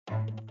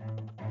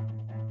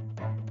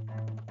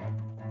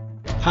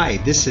Hi,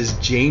 this is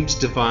James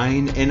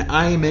Devine, and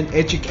I am an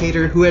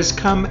educator who has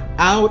come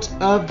out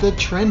of the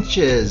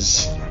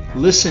trenches.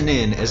 Listen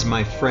in as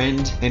my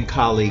friend and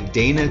colleague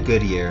Dana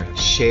Goodyear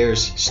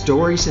shares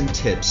stories and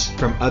tips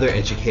from other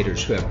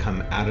educators who have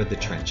come out of the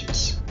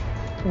trenches.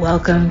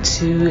 Welcome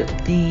to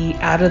the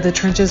Out of the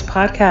Trenches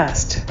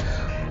podcast.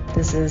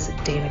 This is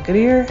Dana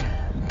Goodyear.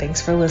 Thanks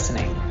for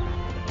listening.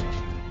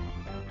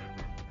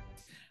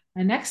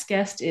 My next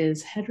guest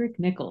is Hedreich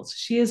Nicols.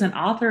 She is an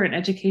author and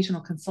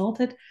educational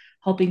consultant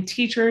helping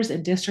teachers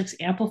and districts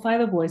amplify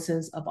the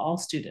voices of all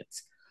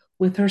students.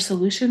 With her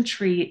solution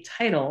tree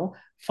title,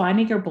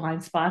 Finding Your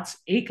Blind Spots,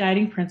 8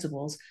 Guiding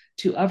Principles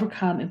to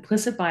Overcome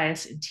Implicit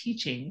Bias in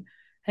Teaching,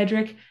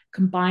 Hedreich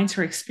combines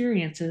her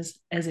experiences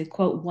as a,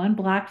 quote, one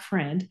Black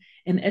friend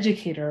and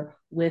educator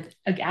with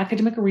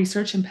academic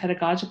research and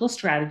pedagogical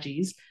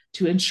strategies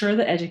to ensure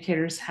that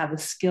educators have the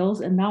skills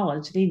and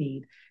knowledge they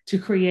need to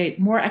create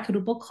more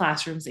equitable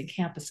classrooms and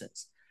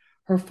campuses.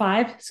 Her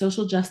 5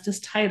 social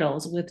justice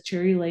titles with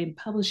Cherry Lane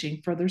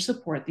Publishing further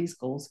support these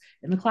goals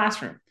in the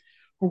classroom.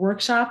 Her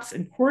workshops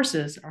and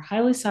courses are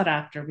highly sought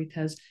after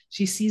because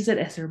she sees it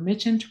as her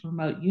mission to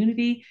promote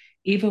unity,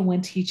 even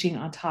when teaching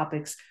on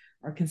topics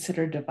are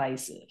considered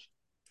divisive.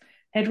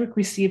 Hedreich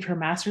received her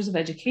Master's of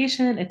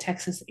Education at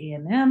Texas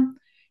A&M,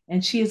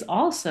 and she is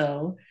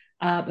also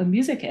a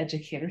music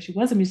educator. She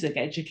was a music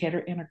educator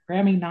and a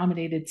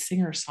Grammy-nominated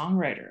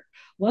singer-songwriter.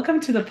 Welcome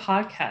to the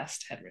podcast,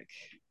 Hedreich.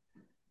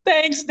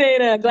 Thanks,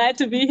 Dana. Glad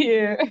to be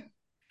here.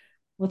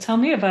 Well, tell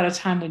me about a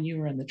time when you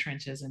were in the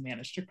trenches and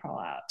managed to crawl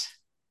out.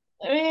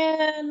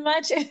 Man,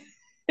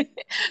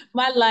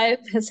 my life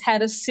has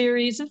had a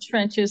series of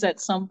trenches at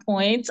some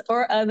point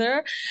or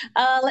other.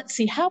 Let's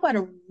see, how about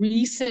a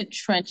recent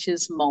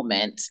trenches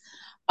moment?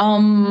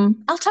 I'll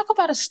talk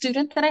about a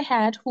student that I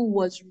had who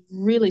was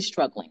really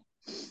struggling.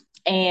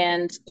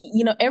 And,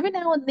 every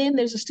now and then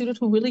there's a student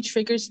who really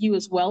triggers you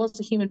as well as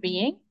a human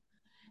being.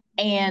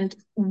 And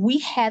we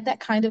had that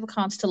kind of a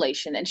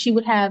constellation. And she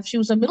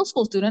was a middle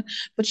school student,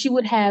 but she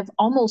would have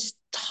almost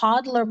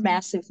toddler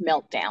massive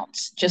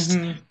meltdowns, just,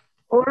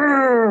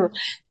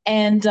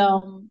 and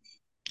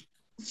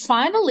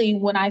finally,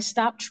 when I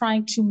stopped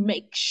trying to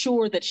make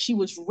sure that she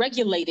was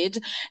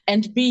regulated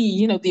and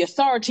be, the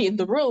authority in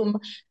the room,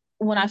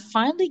 when I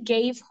finally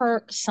gave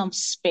her some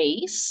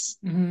space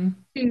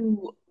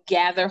to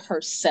gather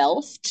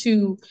herself,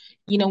 to,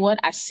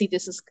 I see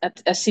this is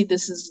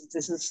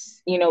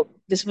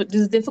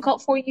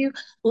difficult for you.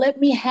 Let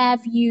me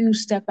have you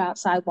step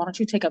outside. Why don't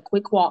you take a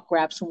quick walk,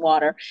 grab some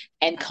water,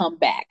 and come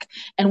back?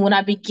 And when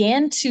I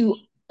began to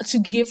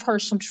give her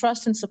some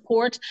trust and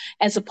support,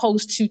 as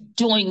opposed to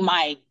doing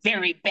my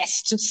very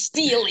best to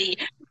steely,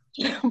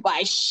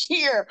 by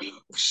sheer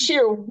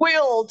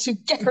will to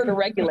get her to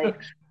regulate,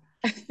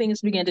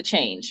 things began to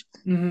change.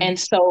 Mm-hmm. And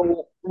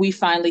so we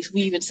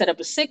even set up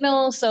a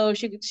signal so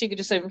she could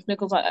just say,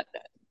 Nichols, I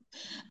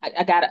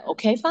got it.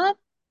 Okay, fine.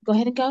 Go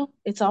ahead and go.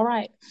 It's all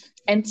right.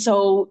 And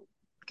so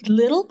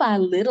little by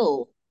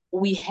little,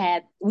 we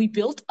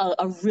built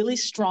a really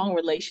strong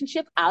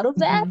relationship out of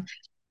that. Mm-hmm.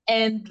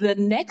 And the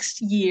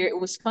next year, it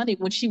was funny,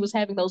 when she was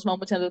having those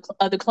moments in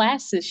other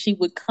classes, she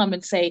would come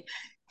and say,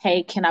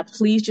 hey, can I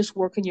please just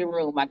work in your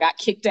room? I got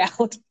kicked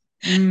out.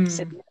 I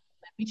said, let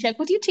me check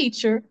with your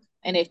teacher.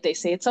 And if they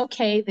say it's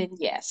okay, then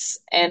yes.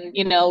 And,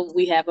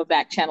 we have a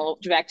back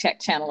check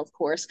channel, of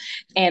course.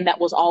 And that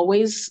was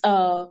always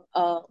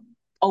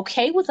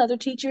okay with other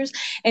teachers.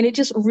 And it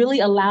just really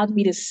allowed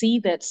me to see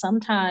that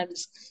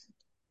sometimes,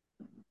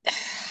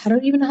 I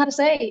don't even know how to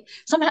say,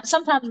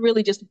 sometimes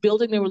really just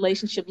building the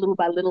relationship little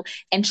by little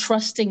and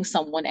trusting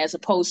someone as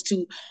opposed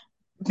to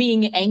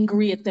being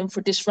angry at them for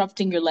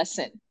disrupting your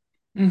lesson.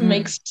 Mm-hmm.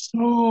 Makes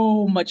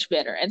so much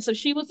better. And so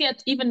she was,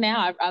 even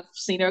now I've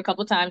seen her a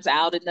couple of times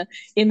out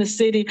in the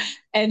city,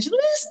 and she's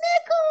Miss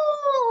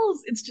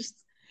Nichols. It's just,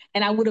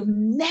 and I would have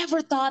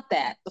never thought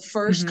that the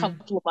first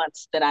couple of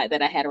months that I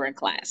had her in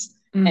class.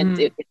 And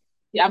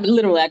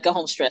I'd go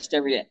home stressed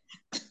every day.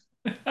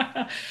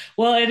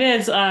 Well, it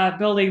is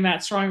building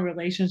that strong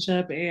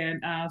relationship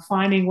and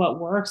finding what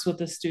works with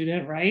the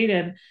student, right?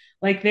 And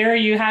like there,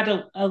 you had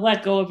to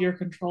let go of your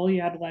control.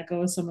 You had to let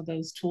go of some of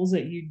those tools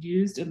that you'd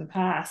used in the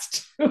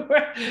past.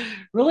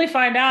 Really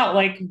find out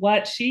like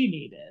what she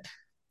needed.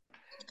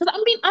 Because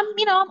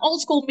I'm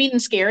old school, mean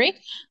and scary.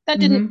 That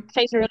didn't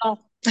phase her at all.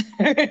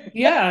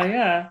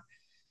 Yeah.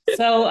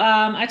 So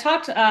I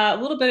talked a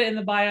little bit in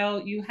the bio.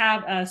 You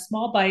have a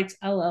Small Bites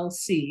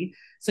LLC.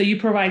 So you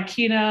provide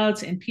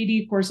keynotes and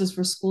PD courses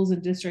for schools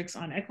and districts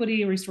on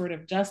equity,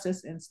 restorative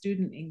justice, and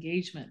student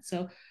engagement.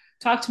 So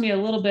talk to me a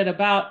little bit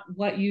about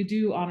what you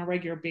do on a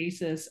regular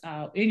basis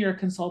in your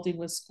consulting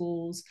with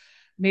schools,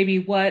 maybe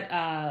what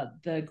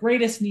the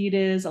greatest need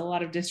is a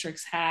lot of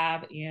districts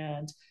have,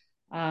 and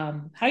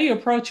how you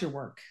approach your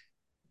work.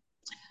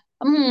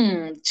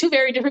 2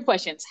 very different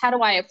questions. How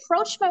do I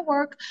approach my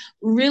work?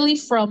 Really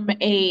from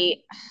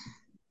a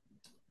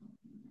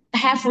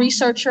half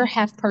researcher,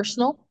 half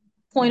personal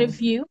point of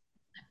view.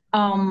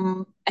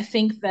 I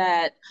think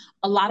that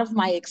a lot of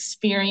my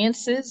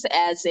experiences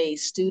as a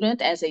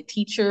student, as a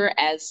teacher,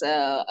 as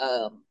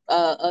a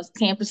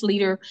campus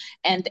leader,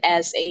 and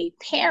as a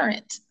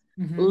parent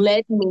Mm-hmm.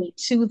 led me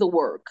to the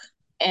work.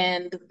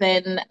 And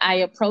then I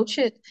approach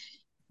it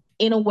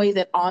in a way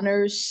that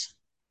honors.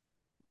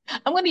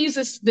 I'm going to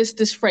use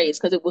this phrase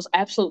because it was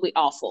absolutely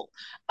awful.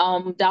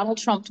 Donald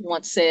Trump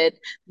once said,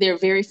 "There are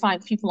very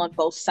fine people on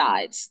both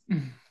sides."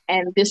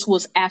 And this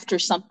was after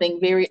something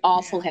very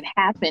awful Yeah. had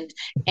happened,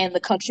 and the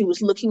country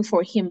was looking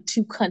for him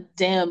to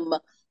condemn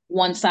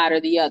one side or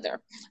the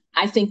other.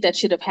 I think that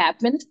should have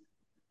happened.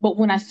 But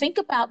when I think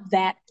about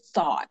that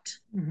thought,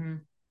 Mm-hmm.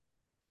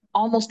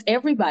 almost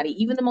everybody,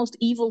 even the most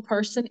evil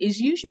person, is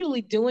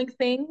usually doing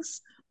things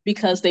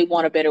because they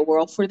want a better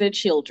world for their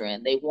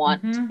children. They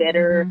want Mm-hmm.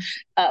 better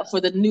Mm-hmm. for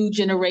the new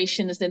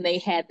generations than they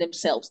had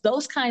themselves.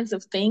 Those kinds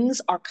of things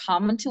are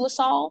common to us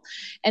all.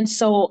 And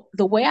so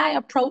the way I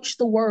approach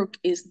the work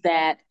is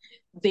that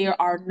there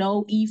are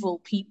no evil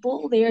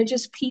people. They are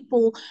just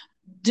people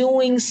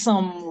doing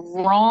some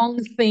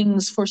wrong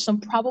things for some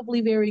probably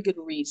very good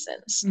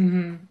reasons.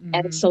 Mm-hmm.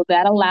 And Mm-hmm. so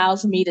that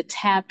allows me to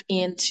tap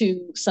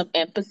into some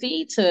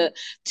empathy to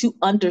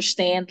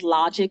understand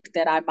logic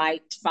that I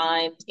might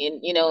find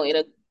in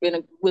a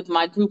with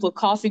my group of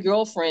coffee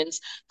girlfriends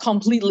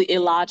completely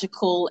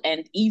illogical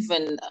and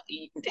even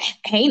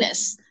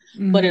heinous.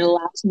 But it Mm-hmm.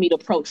 allows me to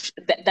approach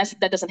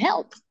that doesn't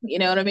help. You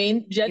know what I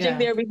mean? Judging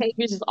Yeah. their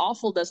behaviors is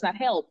awful does not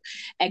help.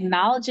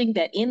 Acknowledging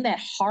that in that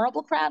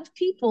horrible crowd of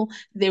people,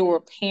 there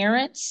were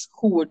parents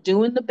who were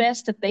doing the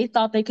best that they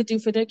thought they could do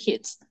for their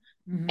kids,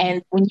 Mm-hmm.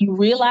 and when you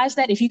realize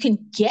that, if you can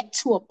get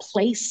to a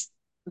place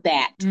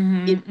that is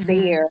Mm-hmm. Mm-hmm.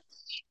 there,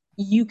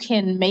 you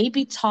can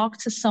maybe talk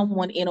to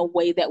someone in a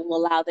way that will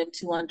allow them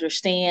to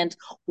understand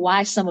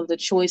why some of the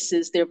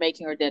choices they're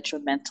making are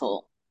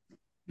detrimental.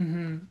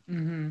 Mm-hmm.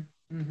 Mm-hmm.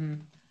 Mm-hmm.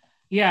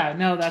 Yeah,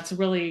 no, that's a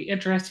really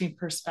interesting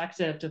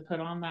perspective to put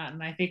on that.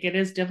 And I think it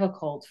is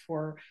difficult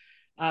for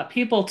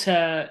people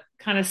to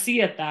kind of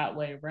see it that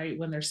way, right?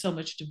 When there's so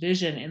much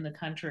division in the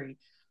country.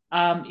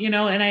 And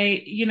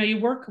you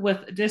work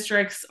with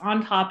districts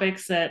on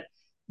topics that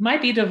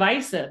might be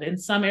divisive in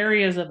some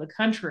areas of the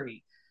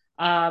country.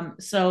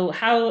 So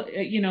how,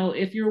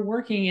 if you're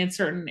working in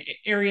certain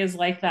areas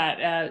like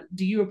that,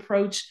 do you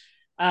approach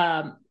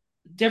um,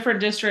 different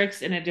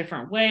districts in a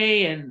different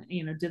way? And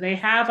do they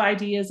have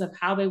ideas of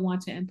how they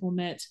want to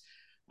implement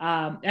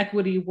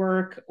equity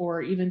work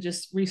or even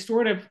just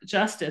restorative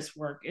justice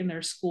work in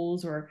their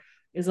schools, or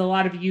is a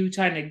lot of you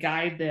trying to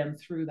guide them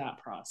through that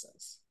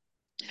process?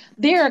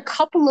 There are a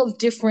couple of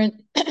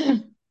different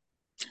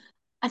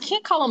I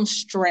can't call them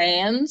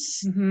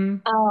strands, Mm-hmm.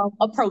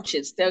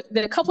 approaches. There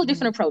are a couple of Mm-hmm.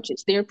 different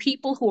approaches. There are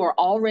people who are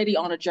already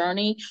on a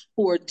journey,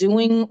 who are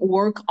doing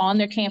work on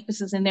their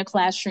campuses, in their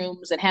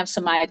classrooms, and have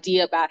some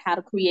idea about how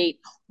to create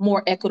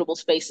more equitable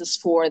spaces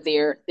for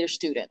their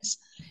students.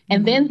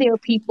 And then Mm-hmm. there are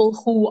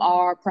people who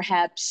are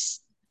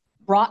perhaps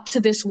brought to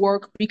this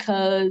work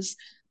because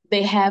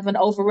they have an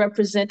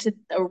overrepresented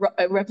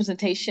a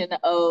representation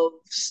of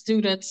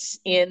students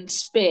in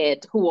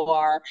SPED who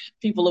are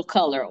people of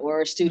color,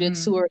 or students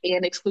Mm-hmm. who are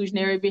in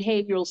exclusionary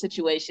behavioral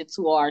situations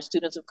who are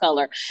students of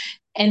color.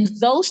 And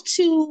those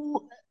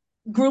two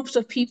groups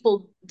of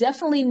people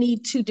definitely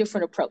need two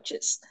different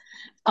approaches.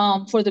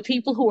 For the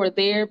people who are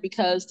there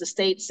because the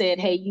state said,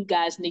 hey, you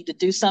guys need to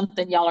do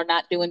something, y'all are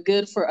not doing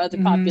good for other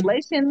Mm-hmm.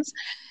 populations,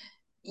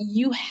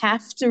 you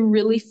have to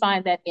really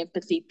find that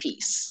empathy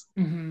piece.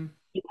 Mm-hmm.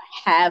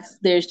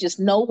 There's just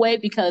no way,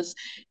 because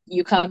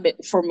you come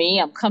for me,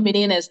 I'm coming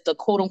in as the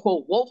quote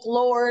unquote woke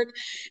lord,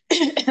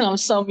 and I'm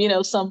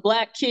some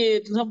black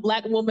kid, some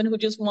black woman who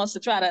just wants to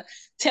try to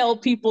tell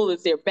people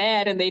that they're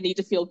bad and they need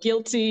to feel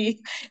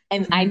guilty,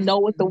 and I know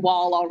what the Mm-hmm.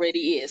 wall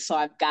already is, so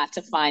I've got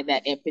to find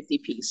that empathy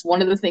piece.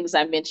 One of the things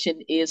I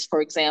mentioned is,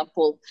 for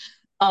example,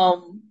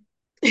 um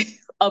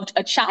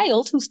a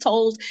child who's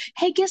told,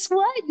 hey, guess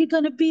what? You're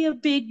going to be a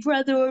big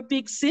brother or a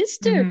big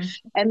sister. Mm-hmm.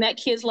 And that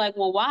kid's like,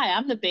 well, why?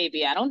 I'm the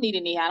baby. I don't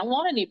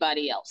want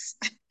anybody else.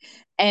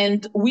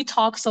 And we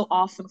talk so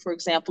often, for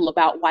example,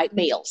 about white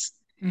males.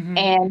 And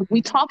Mm-hmm.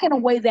 we talk in a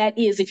way that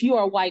is, if you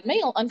are a white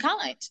male,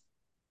 unkind.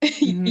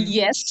 Mm-hmm.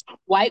 Yes,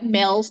 white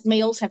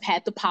males have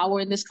had the power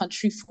in this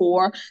country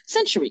for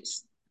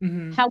centuries.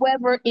 Mm-hmm.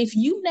 However, if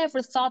you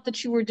never thought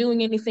that you were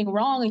doing anything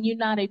wrong and you're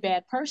not a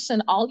bad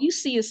person, all you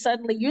see is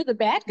suddenly you're the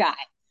bad guy.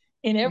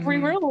 In every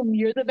Mm-hmm. room,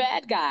 you're the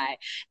bad guy.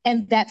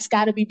 And that's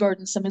got to be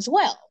burdensome as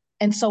well.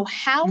 And so,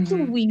 how do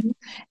Mm-hmm. we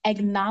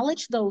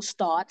acknowledge those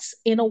thoughts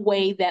in a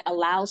way that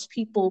allows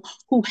people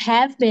who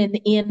have been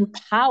in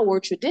power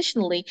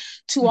traditionally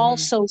to Mm-hmm.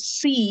 also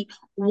see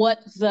what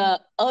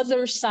the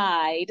other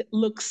side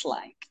looks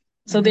like?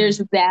 So Mm-hmm. there's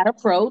that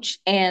approach,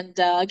 and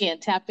again,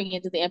 tapping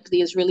into the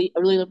empathy is really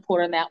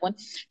important in that one.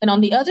 And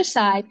on the other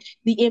side,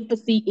 the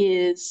empathy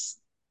is,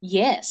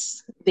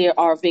 yes, there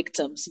are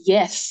victims.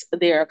 Yes,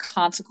 there are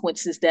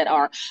consequences that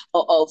are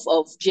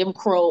of Jim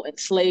Crow and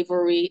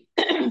slavery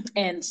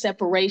and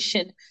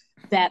separation.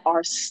 that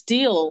are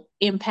still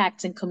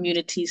impacting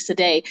communities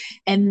today.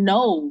 And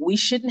no, we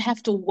shouldn't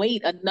have to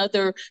wait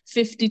another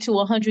 50 to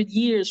 100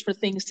 years for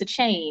things to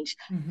change.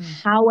 Mm-hmm.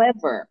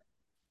 However,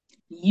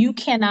 you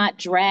cannot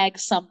drag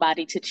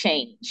somebody to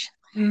change.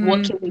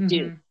 What can we Mm-hmm.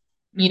 do?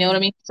 You know what I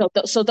Mm-hmm. mean?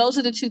 So those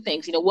are the two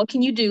things. What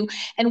can you do,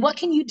 and what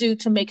can you do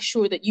to make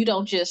sure that you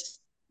don't just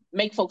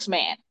make folks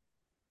mad,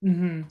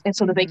 Mm-hmm. and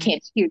so that they Mm-hmm.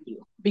 can't hear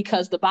you?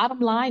 Because the bottom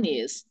line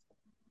is,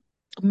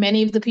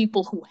 many of the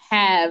people who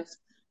have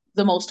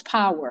the most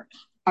power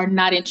are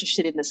not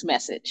interested in this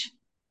message,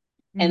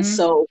 and Mm-hmm.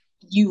 so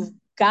you've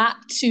got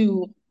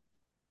to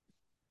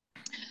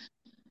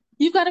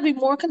you've got to be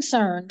more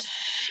concerned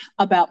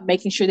about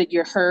making sure that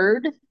you're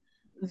heard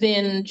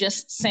than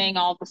just saying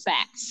all the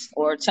facts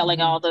or telling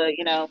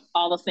Mm-hmm.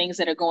 all the things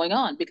that are going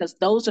on, because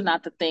those are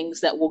not the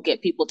things that will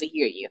get people to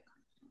hear you.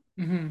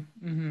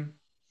 Mm-hmm. Mm-hmm.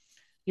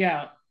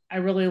 Yeah, I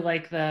really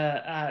like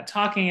the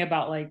talking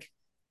about like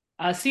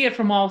see it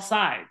from all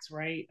sides,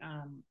 right?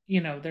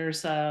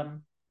 There's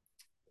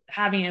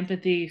having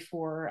empathy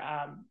for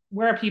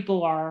where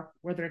people are,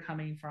 where they're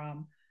coming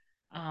from.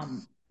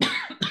 Um,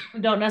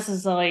 don't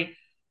necessarily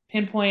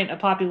pinpoint a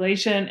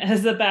population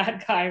as a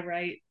bad guy,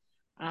 right?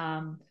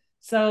 Um,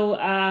 so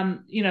I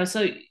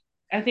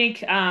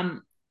think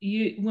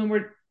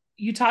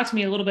you talked to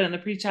me a little bit in the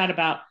pre-chat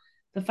about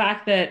the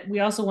fact that we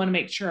also want to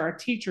make sure our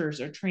teachers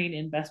are trained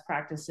in best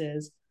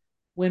practices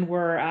when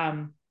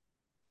we're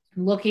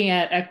looking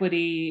at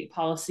equity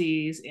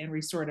policies and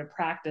restorative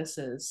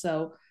practices.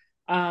 So,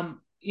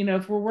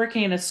 if we're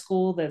working in a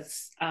school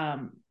that's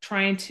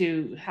trying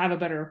to have a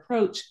better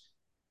approach,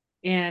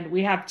 and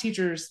we have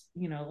teachers,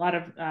 a lot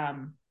of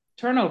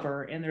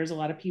turnover, and there's a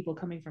lot of people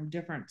coming from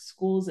different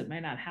schools that may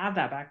not have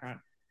that background.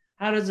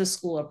 How does a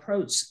school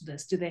approach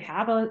this? Do they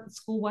have a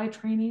school-wide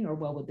training, or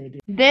what would they do?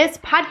 This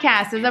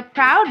podcast is a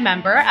proud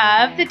member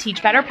of the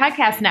Teach Better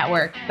Podcast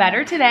Network.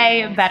 Better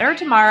today, better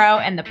tomorrow,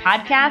 and the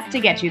podcast to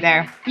get you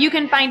there. You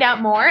can find out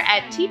more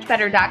at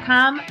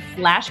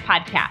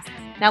teachbetter.com/podcast.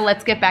 Now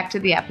let's get back to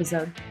the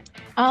episode.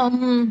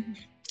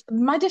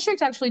 My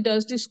district actually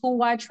does do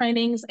school-wide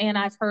trainings, and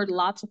I've heard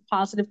lots of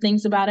positive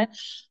things about it.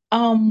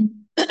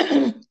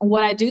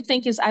 What I do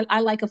think is I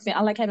like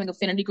having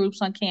affinity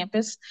groups on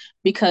campus,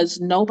 because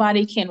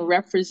nobody can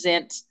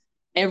represent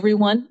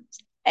everyone.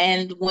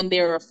 And when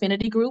there are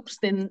affinity groups,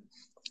 then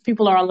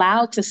people are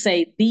allowed to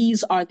say,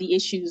 these are the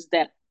issues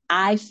that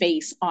I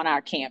face on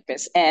our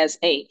campus as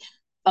a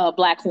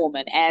Black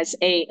woman, as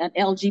an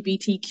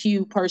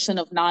LGBTQ person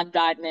of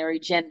non-binary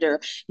gender.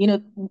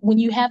 When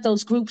you have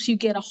those groups, you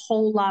get a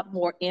whole lot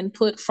more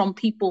input from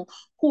people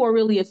who are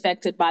really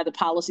affected by the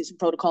policies and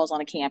protocols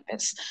on a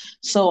campus.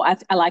 So I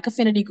like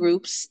affinity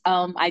groups.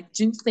 I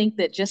do think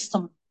that just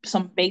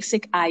some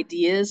basic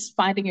ideas,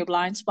 Finding Your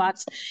Blind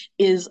Spots,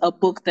 is a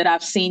book that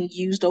I've seen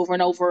used over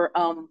and over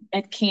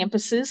at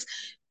campuses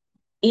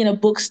in a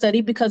book study,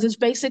 because it's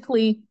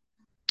basically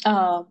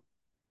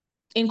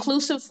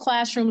Inclusive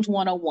Classrooms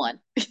 101.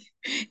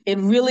 It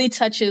really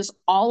touches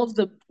all of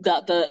the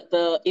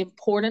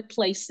important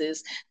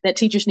places that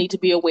teachers need to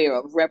be aware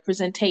of: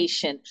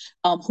 representation,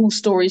 whose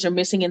stories are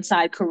missing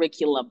inside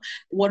curriculum,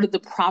 what are the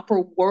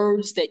proper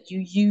words that you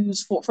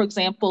use. For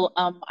example,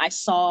 I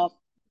saw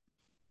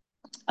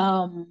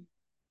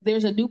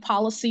there's a new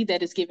policy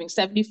that is giving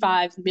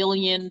 $75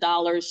 million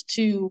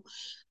to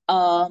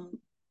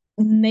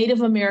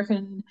Native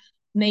American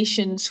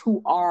nations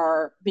who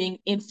are being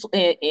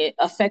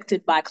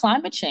affected by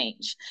climate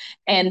change.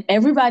 And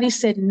everybody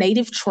said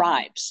Native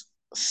tribes.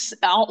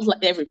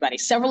 Everybody,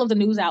 several of the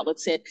news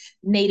outlets said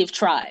Native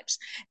tribes.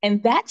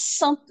 And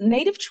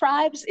Native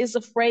tribes is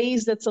a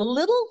phrase that's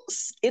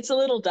it's a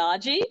little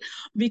dodgy,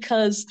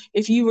 because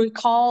if you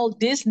recall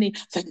Disney,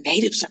 the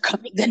natives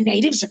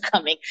are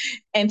coming.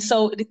 And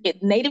so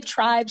Native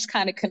tribes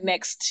kind of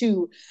connects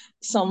to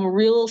some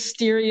real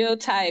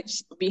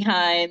stereotypes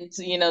behind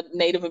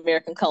Native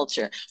American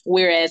culture.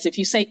 Whereas if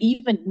you say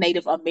even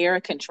Native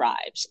American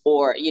tribes,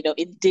 or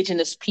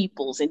indigenous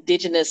peoples,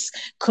 indigenous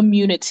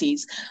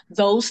communities,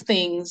 those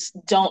things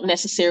don't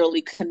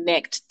necessarily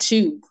connect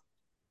to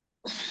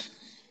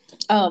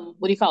what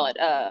do you call it,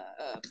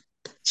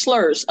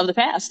 slurs of the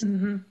past.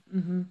 Mm-hmm.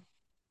 Mm-hmm.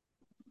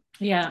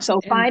 Yeah. So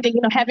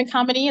having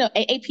common,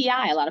 API,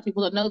 a lot of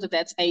people don't know that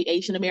that's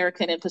Asian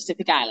American and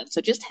Pacific Island.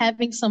 So just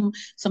having some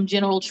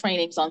general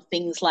trainings on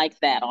things like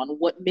that, on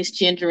what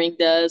misgendering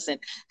does and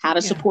how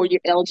to support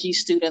your LG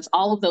students,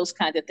 all of those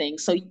kinds of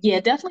things. So yeah,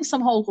 definitely some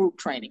whole group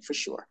training for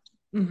sure.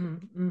 Mm-hmm.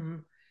 Mm-hmm.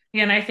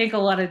 Yeah, and I think a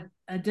lot of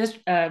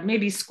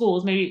maybe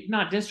schools, maybe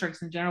not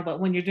districts in general,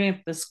 but when you're doing it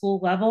at the school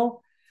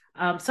level,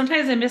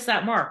 sometimes they miss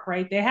that mark,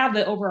 right? They have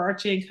the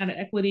overarching kind of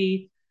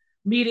equity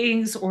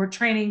meetings or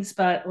trainings,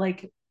 but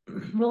like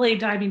really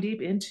diving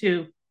deep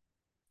into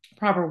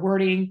proper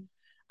wording,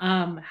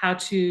 how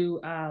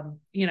to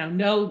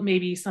know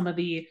maybe some of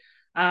the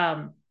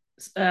um,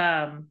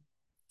 um,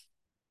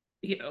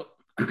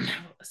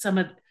 some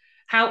of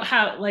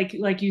how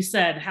like you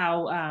said,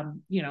 how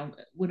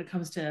when it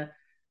comes to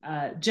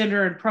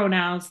gender and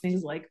pronouns,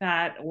 things like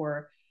that,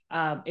 or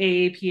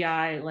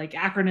AAPI, like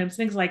acronyms,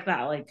 things like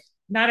that, like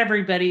not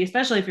everybody,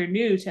 especially if you're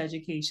new to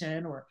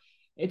education, or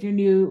if you're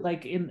new,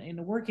 like in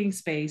a working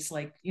space,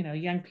 like,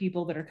 young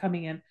people that are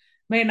coming in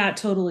may not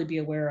totally be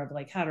aware of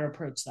like how to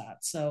approach that.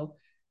 So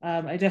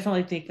I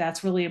definitely think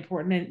that's really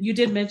important. And you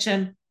did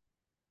mention,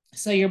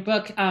 so your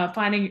book,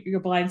 Finding Your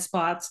Blind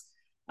Spots,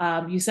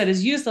 you said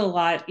is used a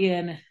lot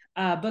in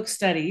book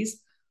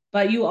studies,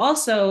 but you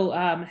also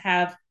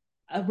have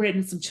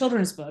written some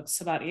children's books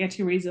about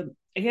anti-racism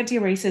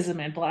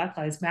and Black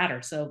Lives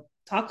Matter. So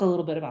talk a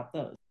little bit about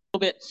those.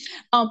 Bit.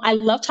 I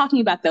love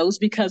talking about those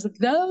because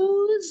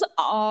those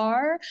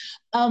are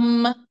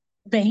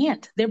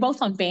banned. They're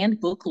both on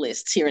banned book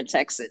lists here in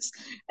Texas.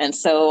 And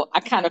so I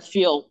kind of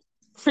feel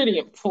pretty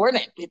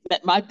important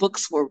that my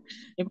books were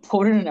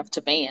important enough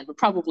to ban, but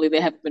probably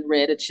they haven't been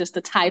read. It's just the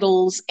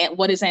titles and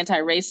what is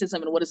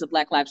anti-racism and what is the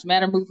Black Lives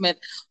Matter movement.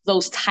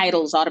 Those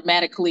titles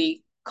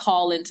automatically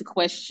call into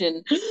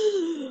question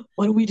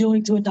what are we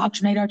doing to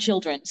indoctrinate our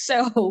children.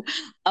 So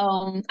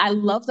I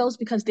love those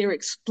because they're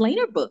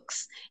explainer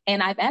books,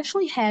 and I've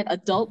actually had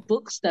adult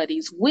book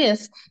studies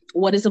with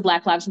what is the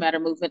Black Lives Matter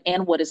movement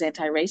and what is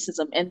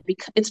anti-racism. And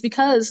it's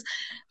because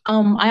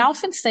I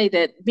often say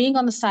that being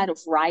on the side of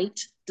right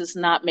does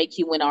not make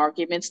you win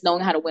arguments.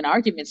 Knowing how to win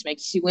arguments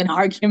makes you win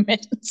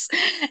arguments.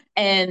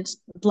 And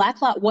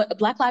what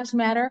Black Lives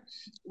Matter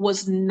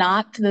was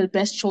not the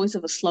best choice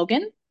of a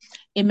slogan.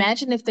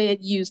 Imagine if they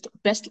had used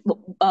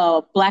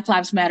Black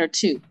Lives Matter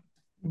too.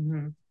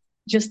 Mm-hmm.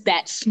 Just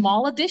that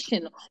small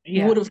addition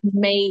would have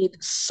made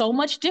so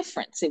much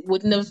difference. It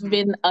wouldn't have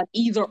been an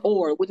either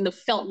or. It wouldn't have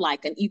felt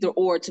like an either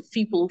or to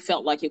people who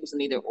felt like it was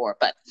an either or.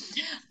 But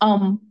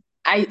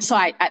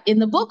I in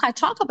the book I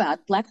talk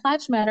about Black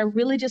Lives Matter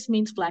really just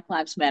means Black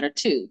Lives Matter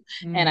too.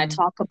 And I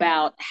talk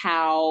about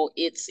how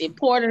it's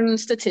important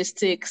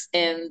statistics,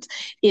 and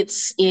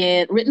it's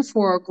written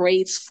for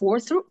grades 4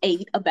 through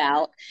 8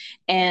 about,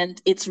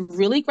 and it's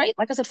really great.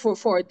 Like I said,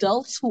 for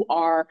adults who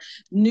are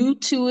new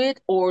to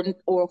it or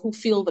who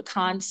feel the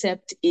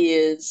concept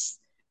is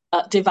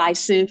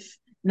divisive,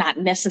 not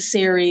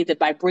necessary, that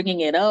by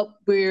bringing it up,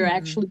 we're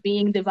actually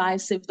being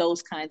divisive,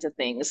 those kinds of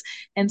things.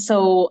 And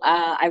so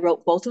I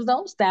wrote both of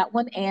those, that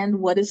one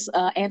and what is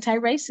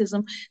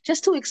anti-racism,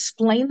 just to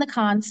explain the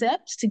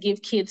concepts, to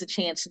give kids a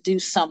chance to do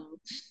some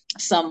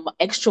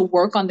extra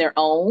work on their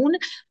own,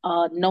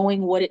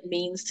 knowing what it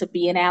means to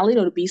be an ally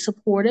or to be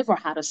supportive or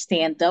how to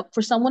stand up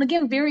for someone.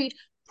 Again, very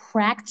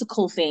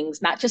practical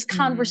things, not just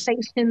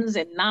conversations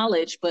and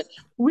knowledge, but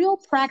real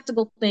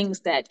practical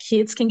things that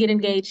kids can get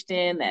engaged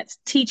in, that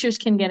teachers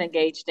can get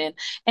engaged in,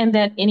 and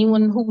that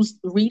anyone who's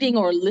reading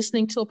or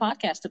listening to a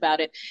podcast about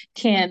it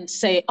can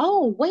say,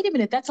 oh, wait a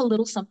minute, that's a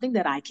little something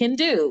that I can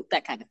do,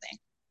 that kind of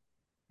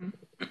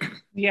thing.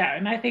 Yeah,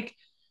 and I think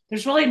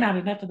there's really not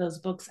enough of those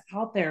books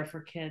out there for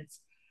kids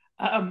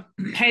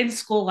in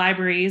school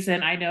libraries.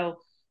 And I know,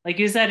 like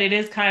you said, it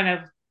is kind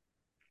of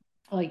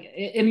like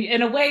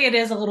in a way it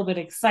is a little bit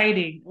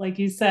exciting, like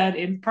you said,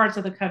 in parts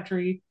of the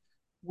country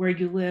where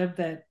you live,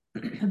 that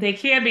they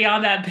can be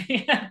on that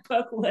banned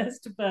book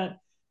list, but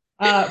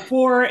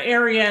for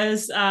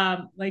areas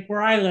like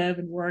where I live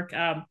and work,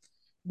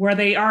 where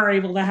they are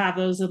able to have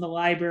those in the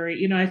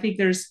library, I think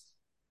there's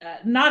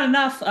not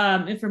enough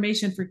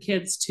information for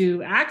kids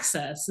to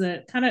access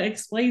that kind of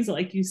explains it,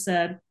 like you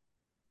said,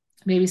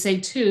 maybe say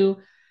two,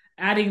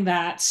 adding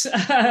that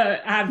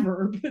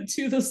adverb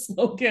to the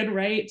slogan,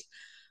 right?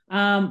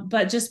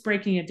 But just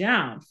breaking it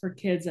down for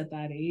kids at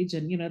that age.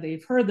 And,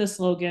 they've heard the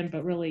slogan,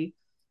 but really,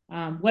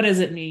 what does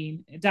it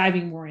mean?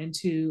 Diving more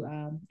into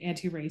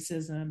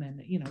anti-racism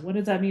and, what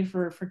does that mean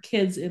for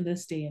kids in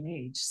this day and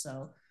age?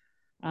 So,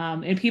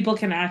 and people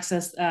can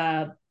access,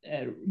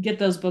 get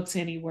those books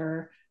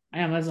anywhere,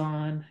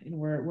 Amazon, and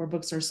where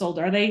books are sold.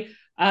 Are they,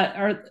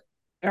 are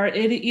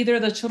either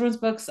the children's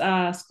books,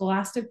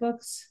 scholastic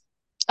books?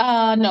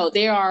 No,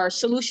 they are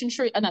Solution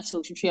Tree, not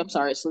Solution Tree, I'm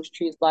sorry, Solution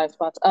Tree is Blind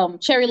Spots.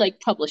 Cherry Lake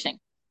Publishing,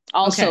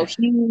 also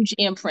huge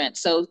imprint.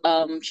 So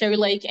Cherry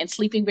Lake and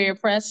Sleeping Bear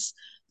Press,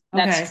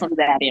 that's from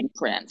that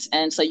imprint.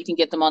 And so you can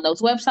get them on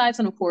those websites,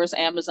 and of course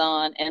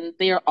Amazon. And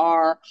there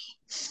are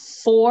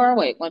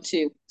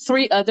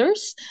three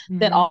others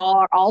that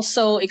are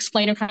also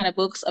explainer kind of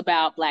books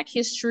about Black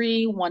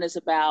history. One is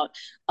about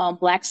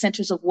Black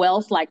centers of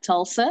wealth like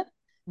Tulsa.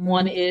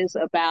 One is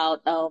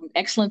about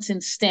excellence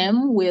in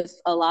STEM with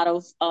a lot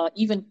of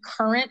even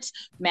current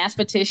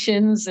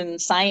mathematicians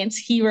and science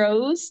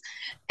heroes.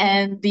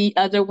 And the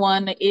other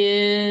one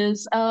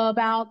is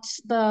about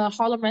the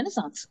Harlem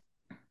Renaissance.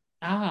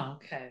 Oh,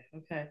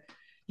 okay.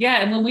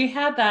 Yeah, and when we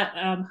had that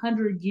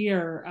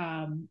 100-year,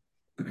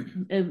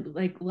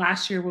 like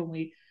last year when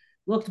we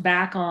looked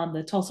back on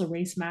the Tulsa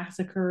Race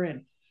Massacre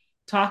and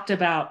talked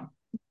about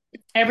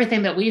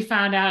everything that we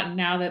found out, and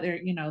now that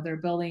they're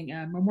building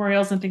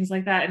memorials and things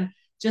like that, and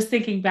just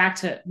thinking back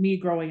to me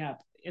growing up,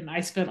 and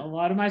I spent a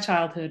lot of my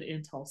childhood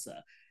in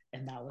Tulsa,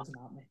 and that was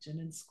not mentioned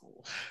in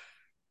school.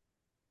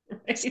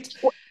 Right?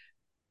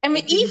 I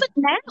mean, even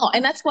now,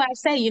 and that's why I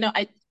say,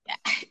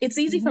 it's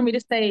easy for me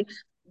to say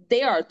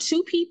there are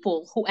two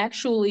people who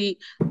actually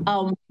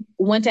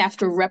went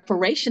after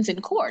reparations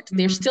in court.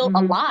 They're still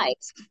alive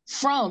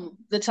from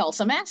the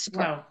Tulsa massacre.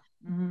 Wow.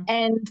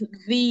 And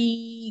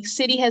the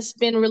city has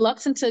been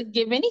reluctant to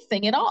give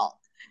anything at all.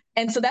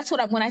 And so that's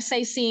what when I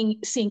say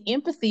seeing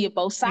empathy at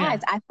both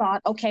sides, I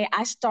thought, okay,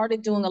 I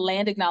started doing a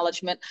land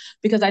acknowledgement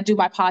because I do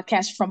my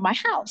podcast from my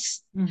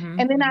house.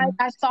 And then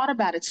I thought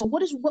about it. So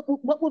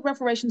what would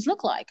reparations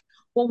look like?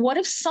 Well, what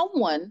if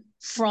someone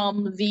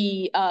from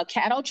the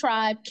Caddo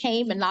tribe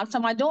came and knocked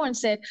on my door and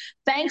said,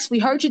 thanks, we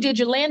heard you did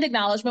your land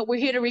acknowledgement. We're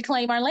here to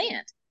reclaim our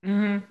land.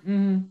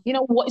 You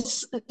know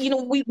what? You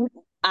know,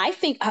 I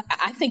think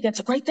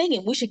that's a great thing,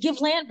 and we should give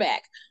land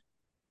back.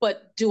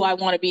 But do I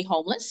want to be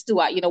homeless? Do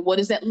I, what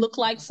does that look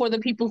like for the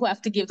people who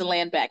have to give the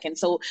land back? And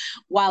so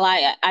while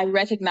I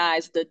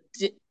recognize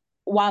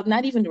while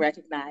not even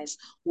recognize,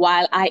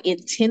 while I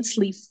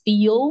intensely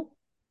feel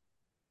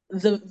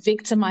the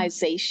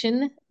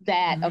victimization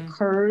that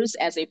occurs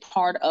as a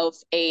part of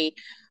a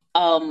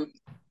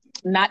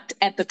not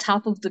at the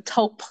top of the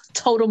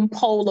totem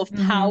pole of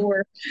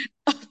power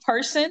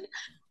person,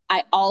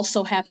 I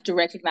also have to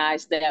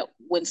recognize that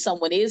when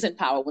someone is in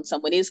power, when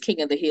someone is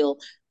king of the hill,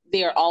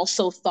 there are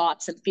also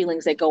thoughts and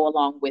feelings that go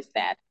along with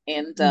that.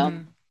 And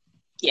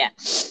yeah.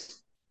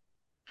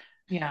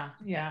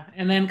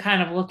 And then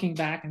kind of looking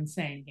back and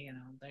saying,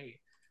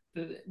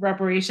 the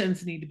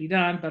reparations need to be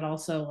done, but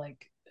also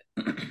like,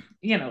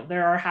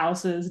 there are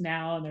houses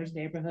now and there's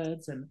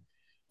neighborhoods and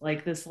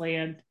like this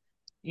land,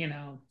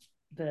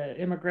 the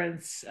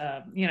immigrants,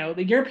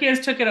 the Europeans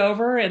took it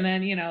over, and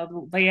then,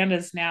 the land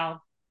has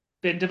now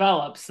been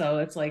developed. So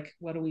it's like,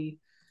 what do we,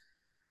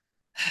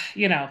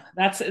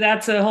 that's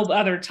a whole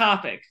other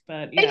topic,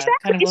 but exactly.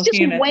 Kind of it's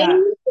looking just at way,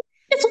 that.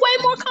 It's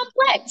way more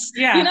complex.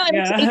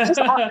 It's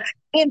just,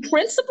 in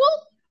principle,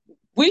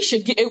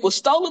 it was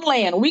stolen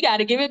land. We got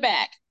to give it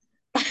back.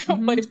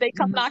 But if they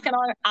come knocking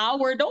on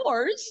our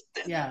doors,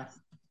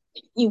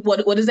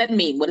 what does that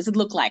mean? What does it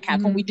look like? How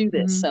can we do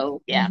this?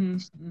 So, yeah.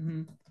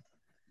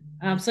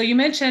 So you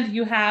mentioned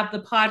you have the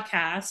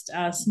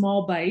podcast,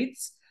 Small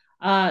Bites.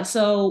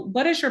 So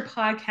what is your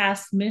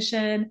podcast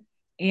mission?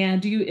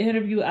 And do you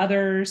interview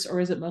others, or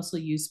is it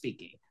mostly you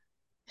speaking?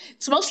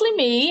 It's mostly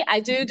me. I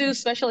do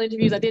special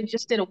interviews. I did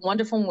a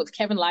wonderful one with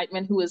Kevin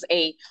Lightman, who is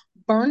a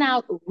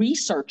burnout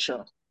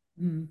researcher.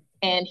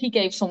 And he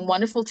gave some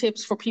wonderful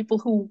tips for people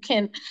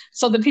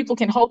so that people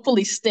can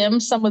hopefully stem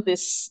some of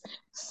this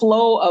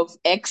flow of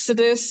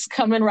exodus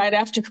coming right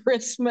after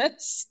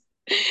Christmas.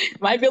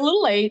 Might be a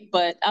little late,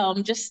 but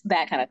just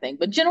that kind of thing.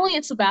 But generally,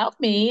 it's about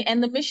me.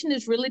 And the mission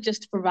is really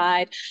just to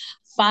provide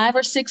 5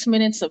 or 6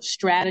 minutes of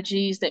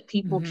strategies that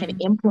people can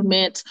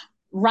implement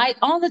right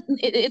on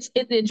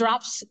it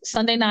drops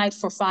Sunday night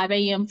for 5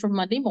 a.m. for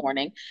Monday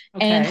morning.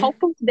 Okay. And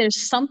hopefully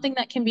there's something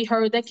that can be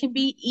heard that can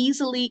be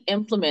easily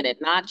implemented,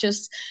 not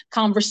just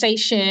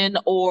conversation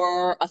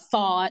or a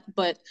thought,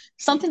 but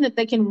something that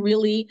they can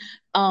really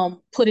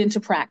put into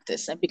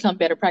practice and become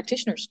better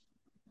practitioners.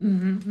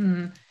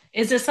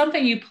 Is this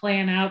something you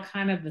plan out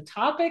kind of the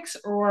topics,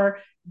 or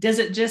does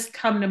it just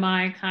come to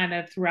mind kind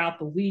of throughout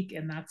the week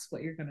and that's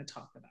what you're going to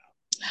talk about?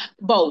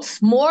 Both.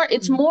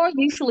 It's more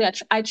usually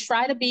I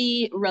try to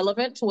be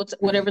relevant to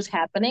whatever's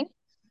happening.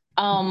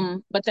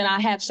 But then I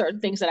have certain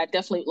things that I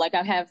definitely like.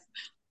 I have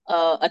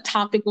a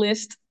topic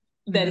list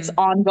that is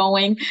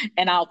ongoing,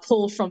 and I'll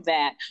pull from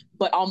that.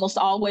 But almost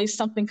always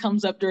something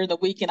comes up during the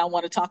week and I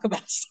want to talk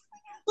about.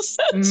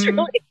 So it's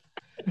really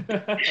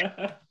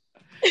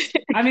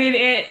I mean,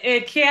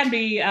 it can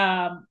be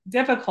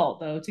difficult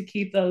though to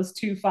keep those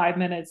 5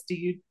 minutes. Do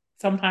you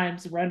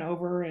sometimes run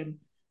over and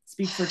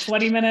speak for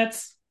 20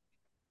 minutes?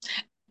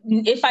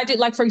 If I did,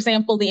 like, for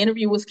example, the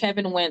interview with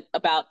Kevin went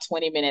about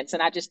 20 minutes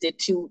and I just did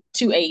two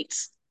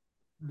 8s.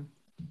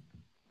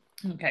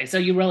 Okay. So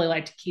you really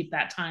like to keep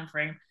that time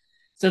frame.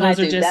 So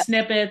those are just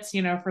snippets,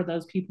 for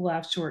those people who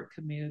have short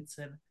commutes,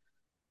 and,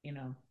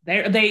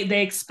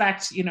 they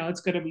expect,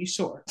 it's going to be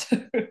short.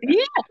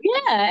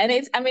 Yeah. And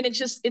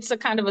it's a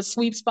kind of a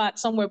sweet spot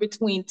somewhere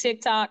between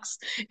TikToks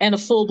and a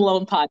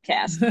full-blown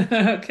podcast.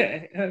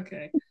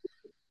 Okay.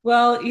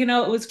 Well,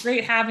 it was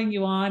great having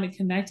you on and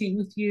connecting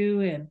with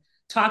you and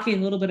talking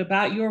a little bit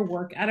about your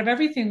work. Out of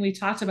everything we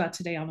talked about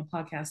today on the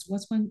podcast,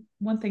 what's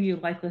one thing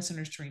you'd like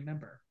listeners to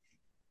remember?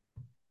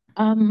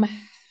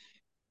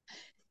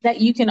 That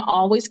you can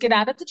always get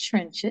out of the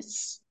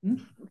trenches.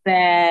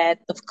 That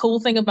the cool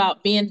thing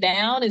about being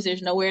down is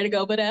there's nowhere to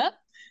go but up.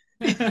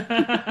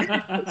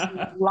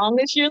 As long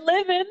as you're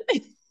living,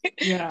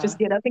 just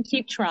get up and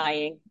keep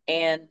trying.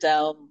 And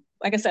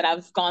like I said,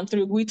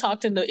 we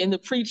talked in the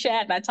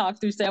pre-chat, and I talked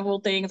through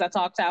several things. I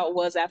talked how it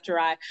was after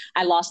I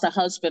lost a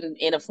husband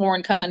in a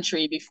foreign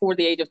country before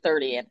the age of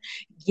 30, and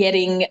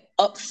getting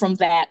up from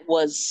that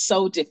was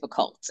so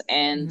difficult.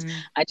 And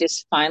I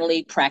just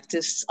finally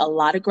practiced a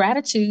lot of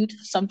gratitude,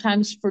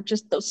 sometimes for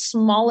just the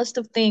smallest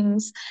of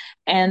things,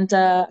 and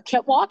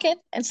kept walking.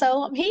 And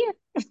so I'm here.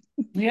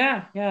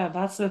 Yeah,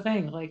 that's the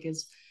thing. Like,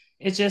 it's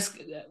just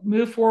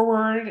move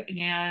forward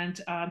and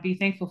be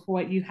thankful for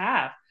what you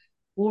have.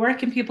 Well, where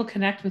can people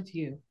connect with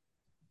you?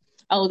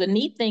 Oh, the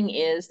neat thing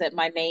is that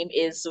my name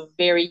is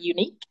very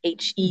unique. Hed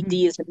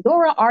Mhm. is in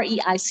Dora, Reich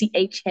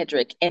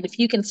Hedrick. And if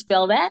you can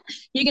spell that,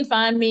 you can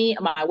find me.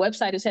 My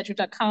website is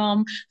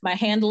hedrick.com. My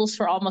handles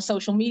for all my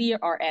social media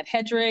are at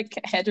Hedrick,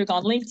 Hedrick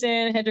on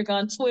LinkedIn, Hedrick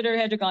on Twitter,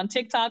 Hedrick on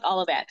TikTok,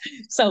 all of that.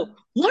 So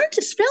learn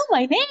to spell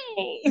my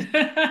name.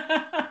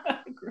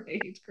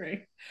 Great.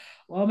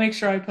 Well, I'll make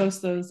sure I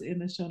post those in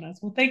the show notes.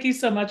 Well, thank you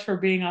so much for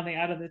being on the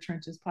Out of the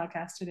Trenches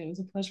podcast today. It was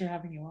a pleasure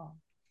having you on.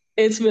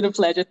 It's been a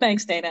pleasure.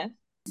 Thanks, Dana.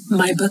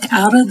 My book,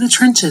 Out of the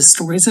Trenches,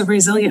 Stories of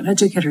Resilient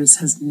Educators,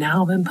 has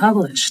now been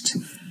published.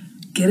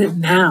 Get it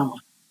now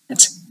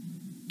at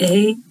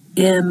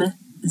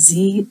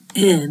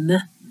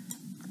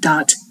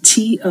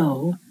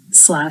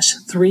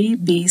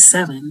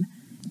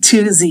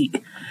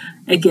amzn.to/3b7-2z.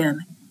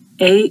 Again,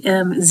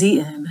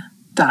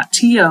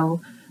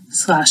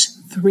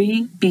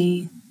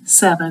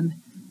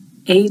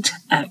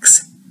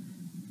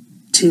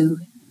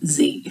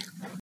 amzn.to/3b7-8x2z.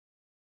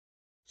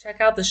 Check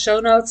out the show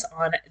notes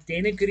on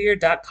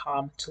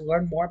danagoodyear.com to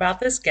learn more about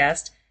this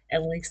guest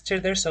and links to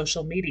their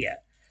social media.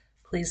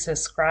 Please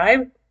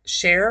subscribe,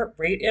 share,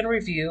 rate, and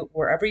review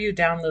wherever you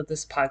download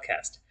this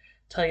podcast.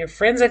 Tell your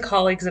friends and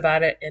colleagues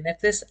about it, and if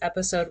this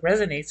episode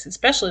resonates,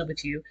 especially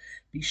with you,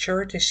 be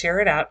sure to share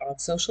it out on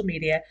social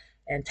media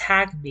and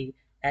tag me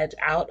at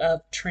Out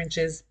of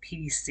Trenches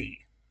PC.